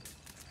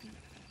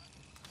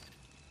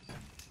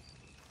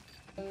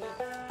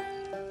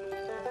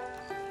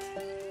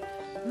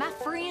My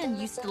friend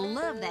used to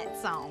love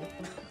that song.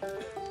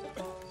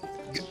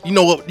 You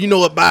know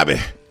what, Bobby?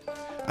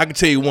 I can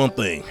tell you one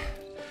thing.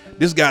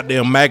 This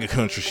goddamn MAGA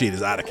country shit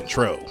is out of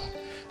control.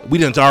 We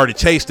done already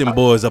chased them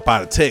boys up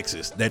out of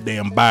Texas. That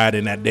damn Biden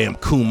and that damn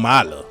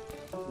Kumala.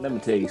 Let me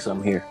tell you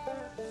something here.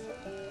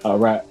 All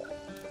right.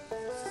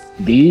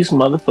 These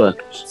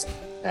motherfuckers.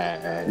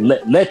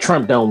 Let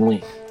Trump don't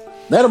win.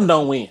 Let him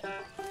don't win.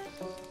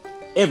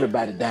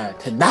 Everybody dying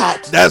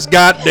tonight. That's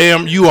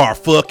goddamn, you are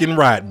fucking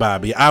right,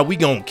 Bobby. We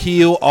gonna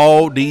kill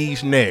all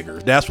these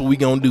niggers. That's what we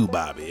gonna do,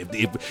 Bobby.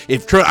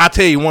 If Trump, I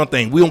tell you one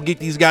thing, we don't get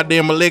these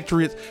goddamn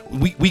electorates,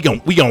 we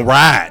gonna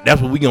ride.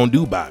 That's what we gonna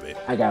do, Bobby.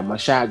 I got my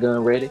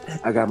shotgun ready.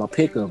 I got my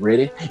pickup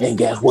ready. And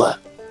guess what?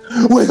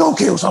 We gonna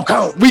kill some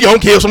coons. We gonna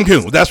kill some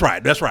coons. That's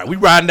right. We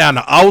riding down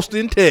to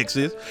Austin,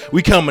 Texas.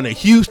 We coming to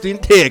Houston,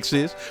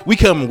 Texas. We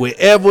coming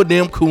wherever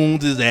them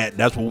coons is at.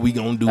 That's what we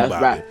gonna do, That's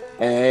Bobby. Right.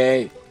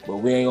 Hey. But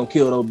we ain't gonna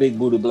kill those big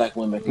booty black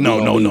women. No.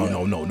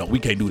 We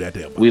can't do that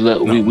there.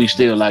 Bobby. We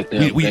still like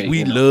that.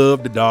 We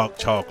love the dark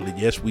chocolate.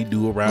 Yes, we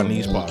do around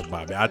these parts,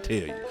 Bobby. I tell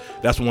you,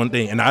 that's one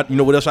thing. And you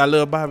know what else I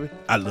love, Bobby?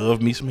 I love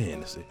me some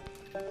Hennessy.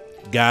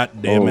 God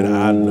damn it,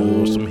 I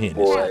love some Hennessy.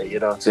 Boy, you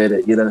done said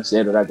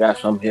that I got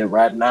some here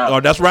right now.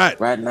 Oh, that's right.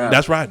 Right now.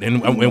 That's right.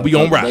 And we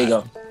gonna ride. There you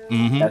go.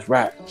 Mm-hmm. That's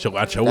right. So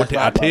I tell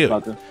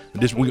you,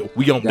 this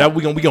we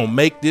gonna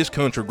make this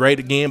country great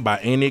again by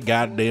any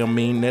goddamn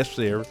means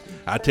necessary.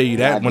 I tell you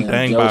that one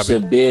thing,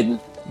 Joseph Bobby.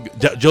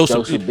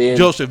 Biden.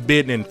 Joseph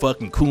Biden and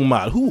fucking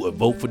Kumar. Who would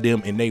vote for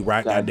them in they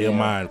right goddamn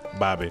mind,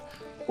 Bobby?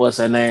 What's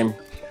her name?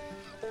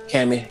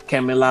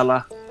 Cami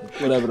Lala,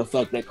 whatever the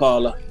fuck they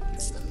call her.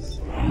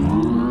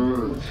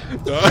 When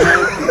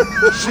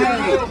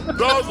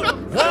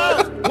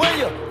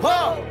you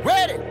walk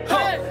ready,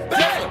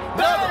 there's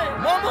another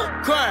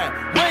mama crying.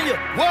 When you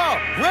walk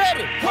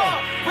ready,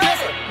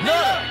 there's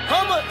another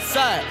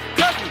homicide.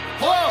 Cause we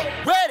walk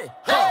ready,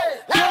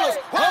 killers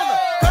on the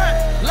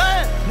front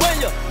line. When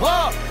you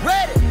walk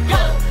ready,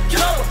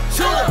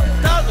 shoot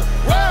 1,000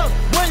 rounds.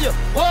 When you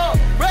walk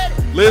ready.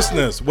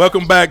 Listeners,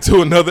 welcome back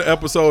to another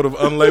episode of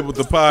Unlabeled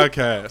the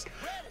Podcast.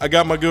 I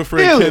got my good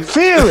friend Kendall.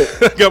 Feel it.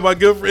 I got my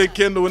good friend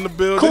Kendall in the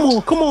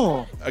building. Come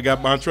on. I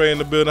got Montre in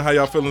the building. How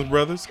y'all feeling,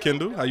 brothers?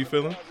 Kendall, how you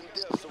feeling?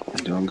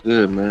 Doing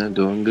good, man.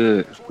 Doing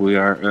good. We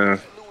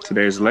are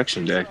today's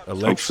election day.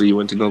 Hopefully you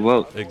went to go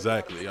vote.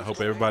 Exactly. I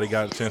hope everybody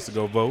got a chance to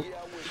go vote.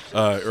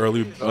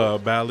 Early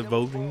ballot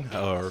voting.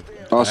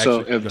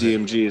 Also,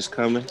 FDMG is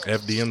coming.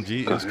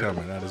 FDMG is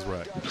coming. That is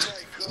right.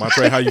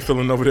 Montre, how you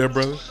feeling over there,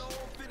 brother?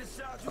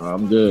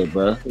 I'm good,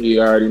 bro.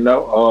 You already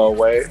know.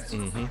 Always.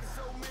 Mm-hmm.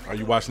 Are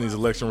you watching these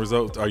election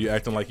results? Are you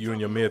acting like you in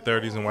your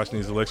mid-30s and watching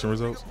these election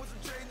results?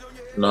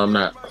 No, I'm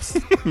not.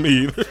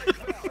 Me either.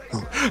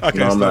 I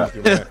can't stop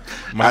you, man.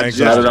 I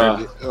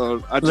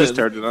just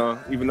turned it on,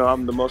 even though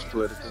I'm the most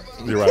political.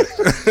 You're right.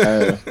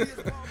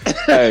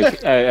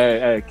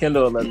 Hey,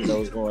 Kendall, let me know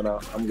what's going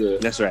on. I'm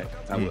good. That's right.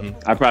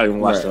 I probably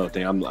won't watch the whole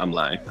thing. I'm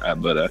lying,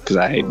 but because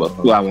I hate both.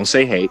 Well, I won't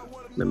say hate.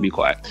 Let me be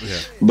quiet. Yeah.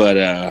 But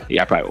I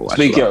probably will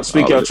watch.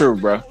 Speak your truth,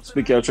 bro.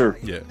 Speak your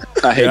truth. Yeah.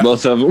 I hate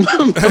both of them,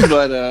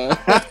 but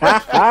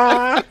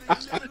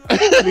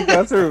speak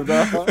your truth,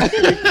 dog.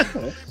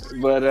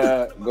 But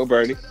go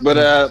Bernie. But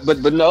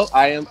no,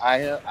 I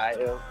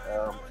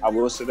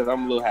will say that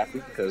I'm a little happy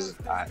because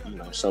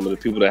some of the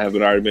people that have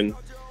already been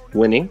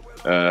winning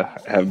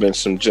have been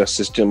some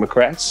Justice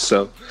Democrats.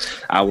 So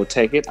I will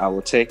take it.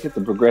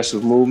 The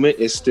progressive movement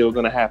is still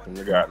going to happen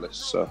regardless.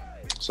 So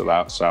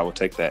I will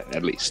take that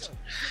at least.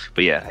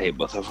 But yeah, I hate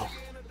both of them.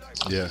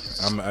 Yeah,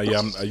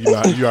 you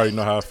already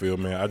know how I feel,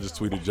 man. I just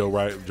tweeted Joe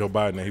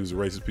Biden that he was a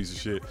racist piece of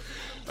shit.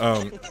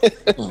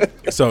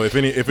 So if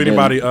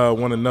anybody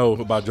want to know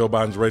about Joe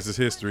Biden's racist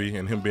history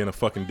and him being a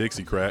fucking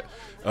Dixiecrat,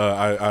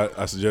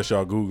 I suggest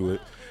y'all Google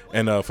it.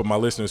 And for my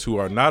listeners who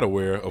are not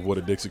aware of what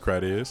a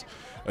Dixiecrat is,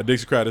 a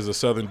Dixiecrat is a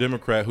Southern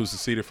Democrat who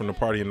seceded from the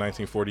party in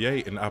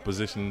 1948 in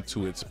opposition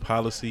to its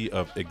policy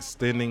of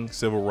extending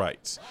civil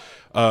rights.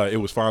 It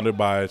was founded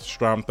by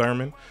Strom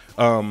Thurmond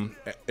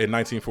in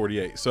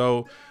 1948.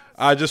 So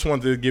I just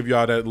wanted to give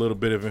y'all that little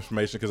bit of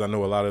information because I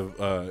know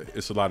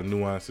it's a lot of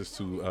nuances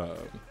to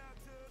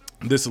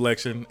this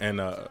election and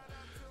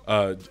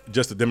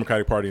just the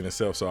Democratic Party in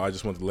itself. So I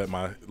just wanted to let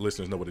my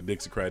listeners know what a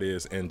Dixiecrat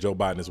is, and Joe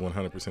Biden is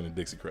 100% a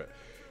Dixiecrat.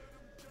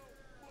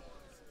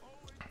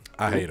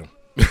 I hate him.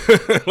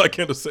 Like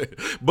Kendall said,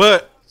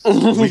 but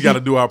we got to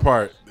do our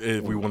part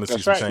if we want to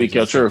see some change. Speak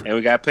your truth, and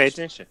we got to pay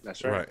attention.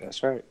 That's right.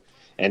 That's right.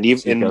 And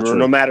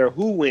no matter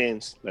who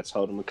wins, let's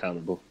hold them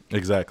accountable.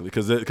 Exactly,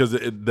 because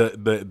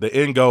the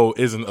end goal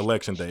isn't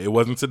election day. It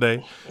wasn't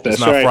today. It's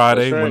not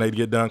Friday when they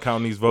get done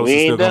counting these votes.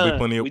 There's still gonna be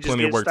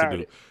plenty of work to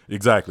do.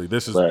 Exactly.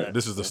 This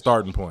is the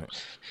starting point.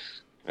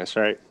 That's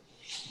right.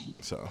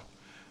 So,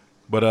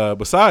 but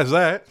besides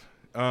that.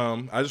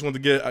 I just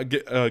wanted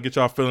to get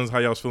y'all feelings, how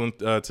y'all was feeling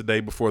today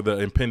before the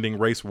impending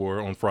race war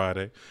on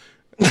Friday.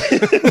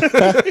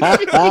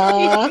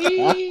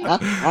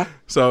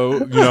 So,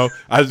 you know,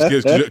 I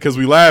just get, because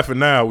we laughing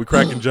now, we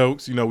cracking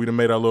jokes. You know, we done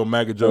made our little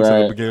MAGA jokes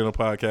at the beginning of the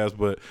podcast,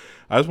 but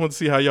I just want to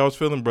see how y'all was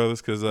feeling,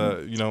 brothers, because,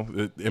 you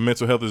know,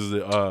 mental health is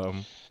a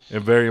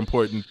very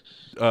important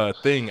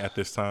thing at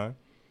this time.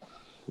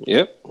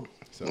 Yep.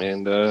 So.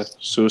 And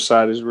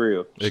suicide is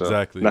real. So,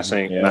 exactly. Not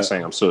saying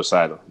I'm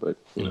suicidal, but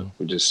you know,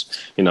 we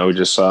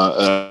just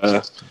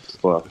saw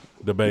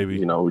the baby.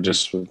 You know, we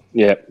just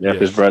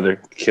his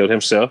brother killed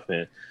himself,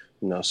 and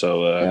you know,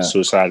 so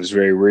suicide is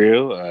very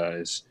real.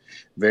 It's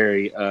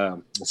very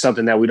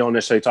something that we don't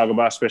necessarily talk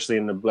about, especially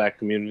in the Black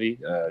community.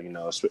 You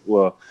know,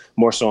 well,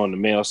 more so on the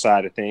male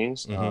side of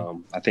things.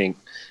 Mm-hmm.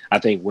 I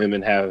think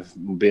women have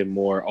been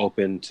more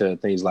open to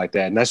things like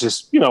that, and that's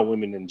just, you know,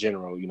 women in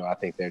general. You know, I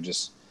think they're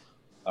just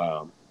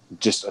a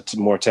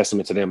more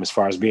testament to them as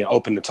far as being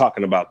open to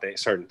talking about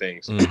certain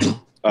things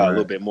a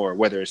little bit more,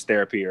 whether it's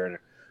therapy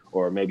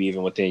or maybe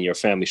even within your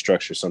family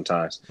structure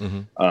sometimes.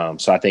 Mm-hmm.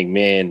 So I think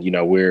men, you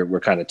know, we're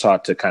kind of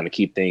taught to kind of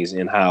keep things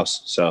in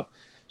house. So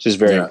it's just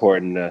very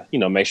important to, you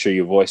know, make sure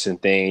you're voicing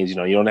things. You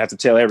know, you don't have to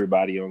tell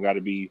everybody. You don't got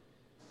to be,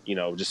 you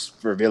know,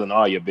 just revealing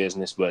all your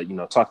business, but, you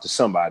know, talk to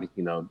somebody,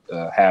 you know,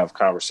 have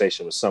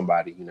conversation with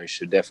somebody. You know, you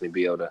should definitely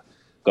be able to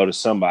go to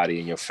somebody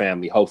in your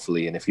family,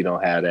 hopefully. And if you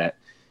don't have that,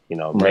 you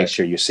know, make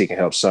sure you're seeking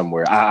help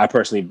somewhere. I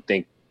personally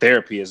think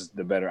therapy is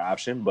the better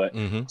option, but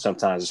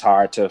sometimes it's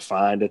hard to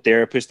find a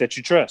therapist that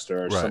you trust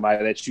or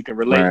somebody that you can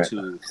relate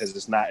to, because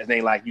it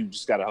ain't like you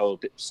just got a whole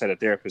set of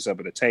therapists up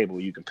at a table.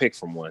 You can pick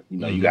from one. You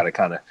know, you got to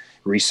kind of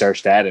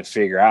research that and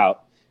figure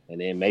out, and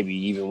then maybe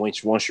even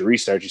once you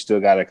research, you still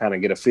got to kind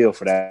of get a feel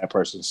for that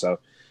person. So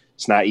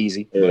it's not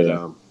easy,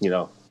 but you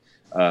know,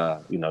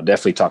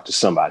 definitely talk to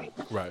somebody.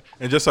 Right.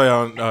 And just so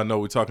y'all know,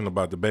 we're talking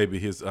about the baby.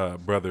 His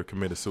brother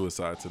committed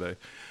suicide today.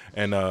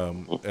 And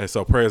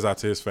so prayers out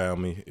to his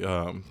family.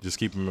 Just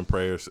keep him in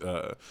prayers.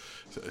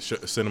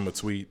 Send him a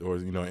tweet or,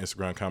 you know, an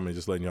Instagram comment,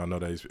 just letting y'all know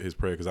that his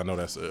prayer, because I know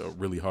that's a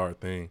really hard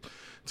thing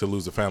to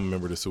lose a family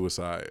member to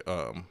suicide.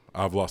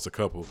 I've lost a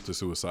couple to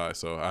suicide,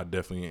 so I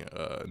definitely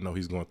know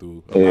he's going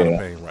through a lot of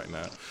pain right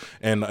now.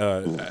 And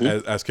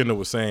as Kendall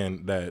was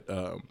saying, that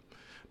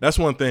that's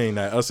one thing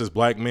that us as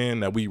Black men,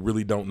 that we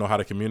really don't know how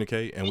to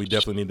communicate, and we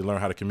definitely need to learn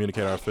how to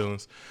communicate our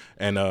feelings.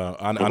 And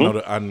I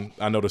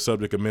know the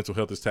subject of mental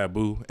health is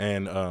taboo,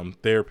 and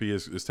therapy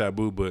is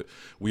taboo, but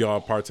we all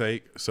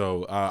partake.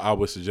 So I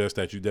would suggest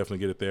that you definitely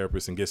get a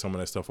therapist and get some of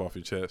that stuff off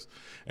your chest,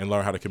 and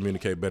learn how to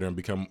communicate better and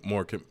become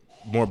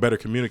better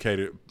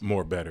communicators,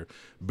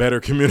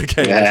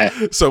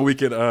 so we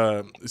can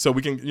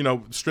you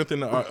know,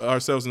 strengthen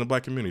ourselves in the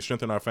Black community,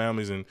 strengthen our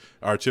families and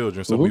our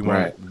children, so we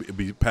won't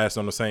be passed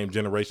on the same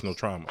generational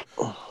trauma.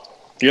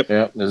 Yep,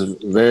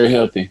 it's very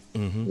healthy.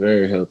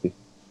 Very healthy.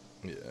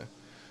 Yeah.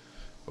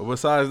 But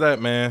besides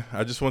that, man,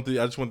 I just want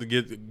to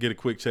get a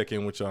quick check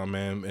in with y'all,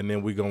 man, and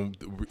then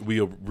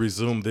we'll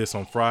resume this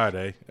on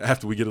Friday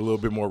after we get a little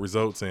bit more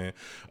results in.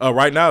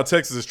 Right now,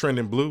 Texas is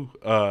trending blue,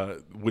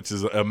 which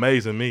is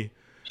amazing me.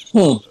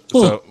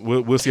 So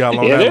we'll see how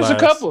long that lasts.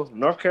 There's a couple,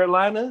 North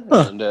Carolina,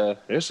 and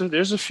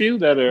there's a few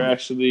that are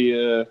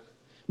actually.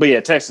 But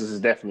yeah, Texas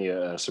is definitely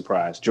a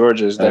surprise.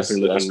 Georgia is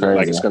definitely looking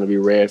like it's going to be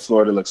red.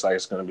 Florida looks like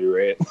it's going to be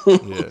red,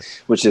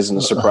 which isn't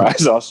a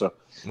surprise. Also,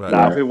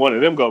 now if one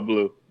of them go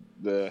blue,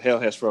 the hell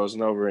has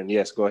frozen over, and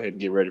yes, go ahead and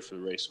get ready for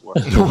the race war.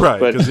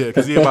 Right,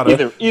 because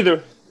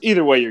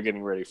either way, you're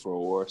getting ready for a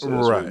war, so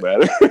it's right.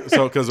 Better.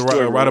 So because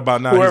right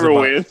about now, whoever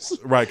wins,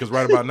 right? Because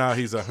right about now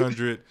he's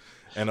 100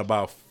 and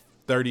about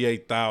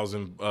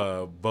 38,000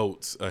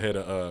 votes ahead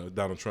of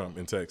Donald Trump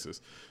in Texas.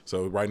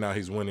 So right now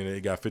he's winning it.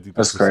 He got 50%.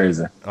 That's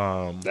crazy.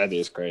 That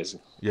is crazy.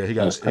 Yeah, he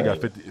got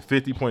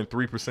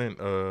 50.3%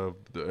 of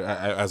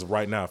as of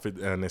right now,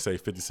 and they say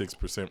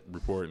 56%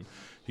 reporting.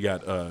 He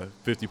got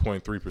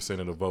 50.3%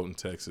 of the vote in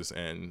Texas,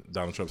 and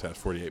Donald Trump has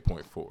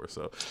 48.4%.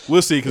 So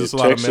we'll see, because it's a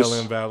lot of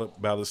mail-in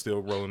ballots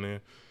still rolling in.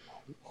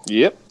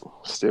 Yep,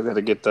 still got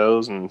to get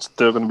those, and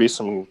still going to be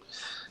some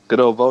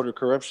good old voter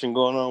corruption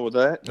going on with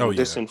that.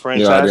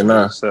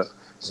 Disenfranchisement.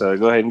 So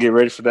go ahead and get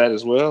ready for that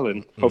as well,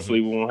 and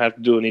hopefully we won't have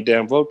to do any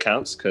damn vote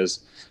counts,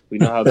 because we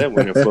know how that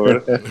went in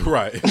Florida.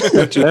 Right.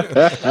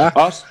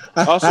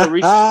 Also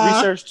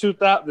research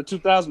the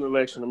 2000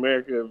 election.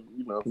 America,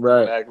 you know,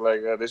 act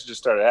like this just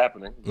started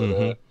happening.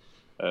 But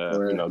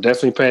you know,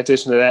 definitely pay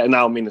attention to that. And I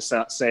don't mean to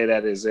say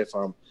that as if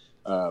I'm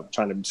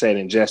trying to say it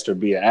in jest or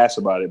be an ass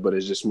about it, but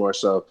it's just more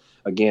so,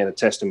 again, a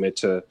testament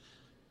to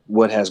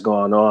what has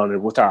gone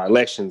on with our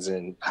elections,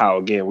 and how,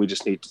 again, we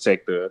just need to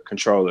take the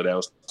control of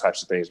those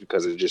types of things,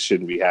 because it just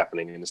shouldn't be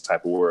happening in this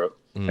type of world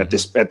at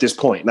this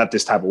point. Not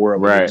this type of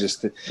world, but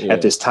just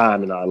at this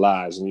time in our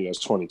lives. And, you know, it's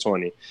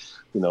 2020.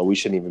 You know, we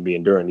shouldn't even be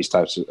enduring this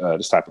type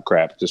of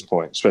crap at this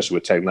point, especially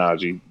with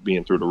technology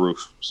being through the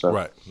roof. So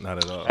right,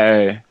 not at all.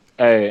 Hey,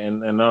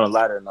 and on a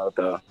lighter note,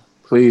 though,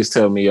 please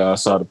tell me y'all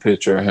saw the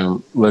picture of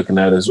him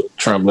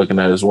Trump looking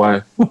at his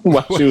wife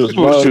while she was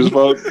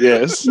voting.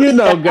 Yes. You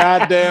know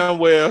goddamn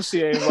well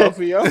she ain't vote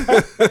for you.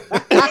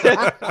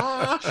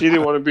 She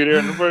didn't want to be there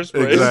in the first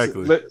place.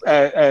 Exactly.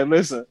 Hey,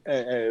 listen.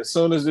 Hey, as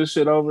soon as this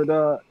shit over,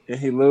 dog, and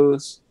he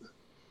lose,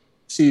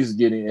 she's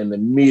getting an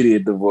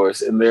immediate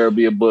divorce, and there'll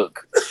be a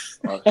book.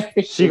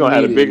 She gonna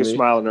have the biggest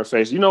smile on her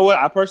face. You know what?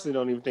 I personally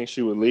don't even think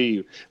she would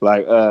leave.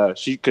 Like,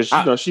 she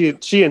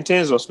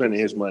intends on spending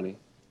his money.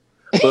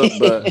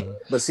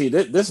 But see,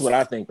 this is what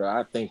I think though.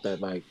 I think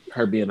that like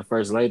her being the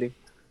first lady,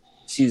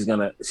 she's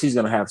gonna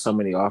have so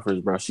many offers,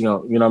 bro. She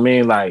gonna, you know what I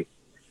mean? Like,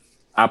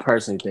 I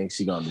personally think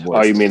she gonna divorce.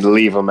 Oh, you mean to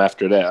leave him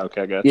after that?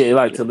 Okay, I got you. Yeah,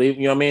 like to leave.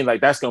 You know what I mean?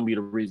 Like that's gonna be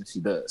the reason she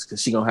does,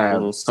 because she gonna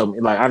have some.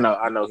 Like I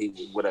know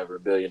he whatever, a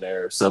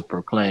billionaire,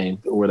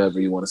 self-proclaimed or whatever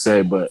you want to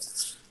say, but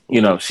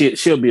you know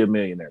she'll be a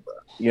millionaire, bro.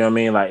 You know what I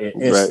mean? Like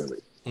instantly.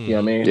 Right. You know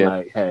what I mean? Yeah.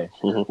 Like, hey,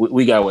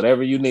 we got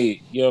whatever you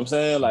need. You know what I'm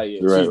saying? Like,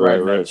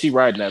 right. She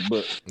writing that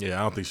book. Yeah,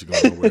 I don't think she's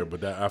going nowhere,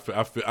 but that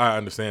I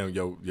understand.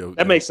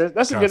 That makes sense.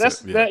 That's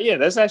concept. A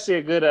good. That's actually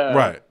a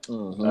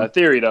good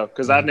theory though,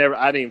 because I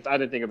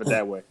didn't think of it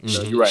that way.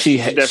 So you're right.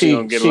 She's definitely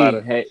gonna get a lot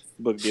of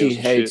book deals. She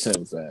hates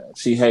him, fam.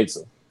 She hates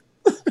him.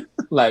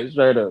 Like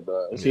straight up,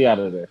 dog. She out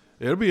of there.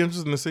 It'll be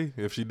interesting to see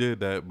if she did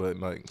that, but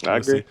like, I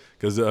agree,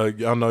 because I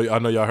know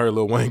y'all heard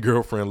Lil Wayne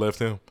girlfriend left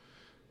him.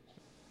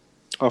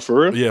 Oh,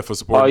 for real? Yeah, for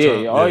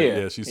supporting Trump.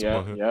 Yeah, she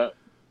supported him. Yeah.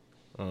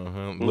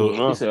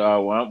 He said,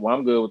 "Oh, well,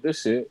 I'm good with this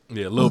shit."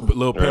 Yeah,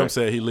 Lil Pimp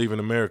said he leaving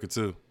America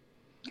too.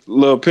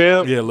 Lil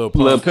Pimp? Yeah, Lil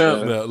Pimp.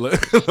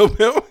 Lil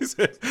Pimp.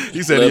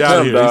 He said he out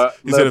of here.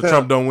 He said if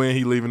Trump don't win,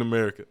 he leaving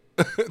America.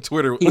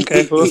 Twitter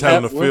he's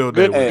having a field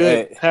day.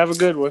 Good. Have a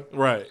good one.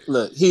 Right.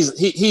 Look,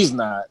 he's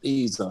not.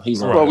 He's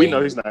well, we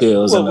know he's not.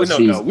 Well, we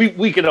don't know.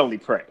 We can only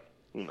pray.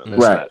 You know,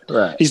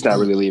 right. He's not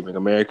really leaving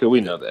America.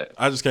 We know that.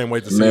 I just can't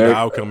wait to see the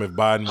outcome if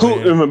Biden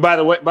wins.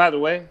 By the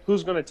way,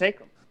 who's going to take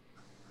him?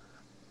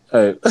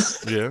 Hey.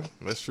 Yeah,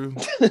 that's true.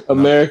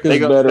 America's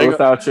better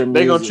without your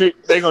music.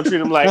 They're gonna treat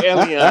him like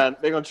Elian.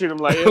 They're gonna treat him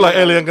like like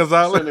Elian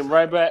Gonzalez. Send him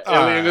right back.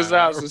 Elian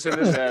Gonzalez and send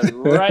his ass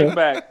right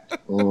back.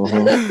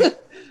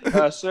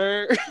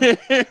 Sir.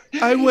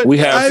 We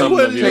have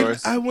something of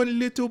yours. I want a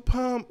little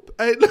pump.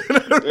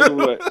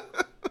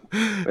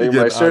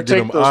 Sir, get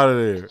him out of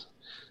there.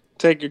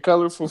 Take your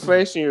colorful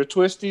face and your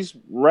twisties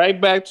right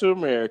back to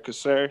America,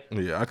 sir.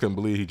 Yeah, I couldn't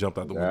believe he jumped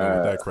out the window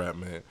with that crap,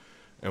 man,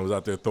 and was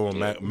out there throwing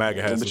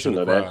MAGA hats into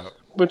the crowd.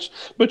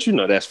 But you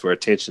know that's for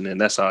attention, and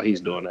that's all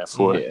he's doing that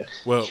for. Yeah.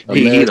 Well,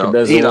 America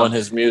doesn't want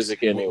his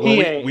music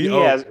anyway. We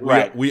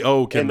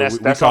owe Kendall.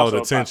 We call it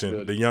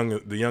attention. The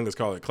youngest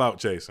call it clout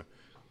chasing.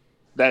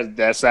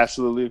 That's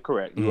absolutely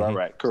correct. You are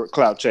right.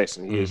 Clout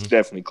chasing. He is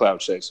definitely clout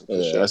chasing.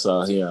 For sure. That's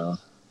all he on.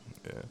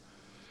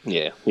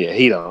 Yeah.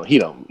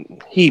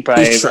 He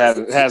probably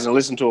hasn't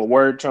listened to a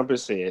word Trump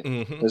has said.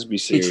 Let's be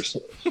serious.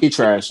 He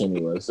trash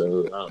anyway,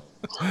 so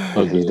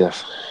he's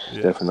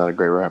definitely not a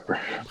great rapper.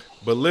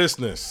 But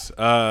listeners,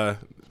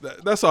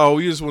 that's all.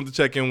 We just wanted to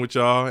check in with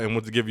y'all and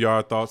want to give you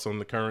our thoughts on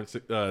the current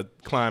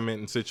climate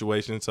and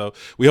situation. So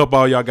we hope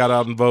all y'all got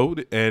out and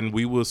voted, and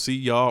we will see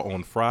y'all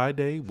on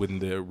Friday when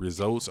the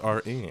results are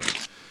in.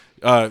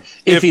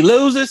 If he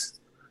loses,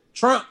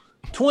 Trump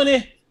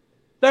 2035.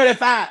 All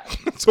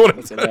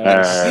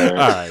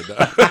right.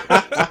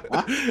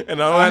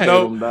 And on that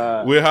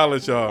note, we'll holler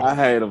at y'all. I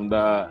hate him,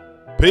 dog.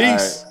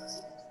 Peace.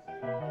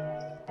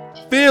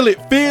 Right. Feel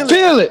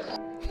it.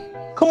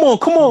 Come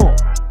on.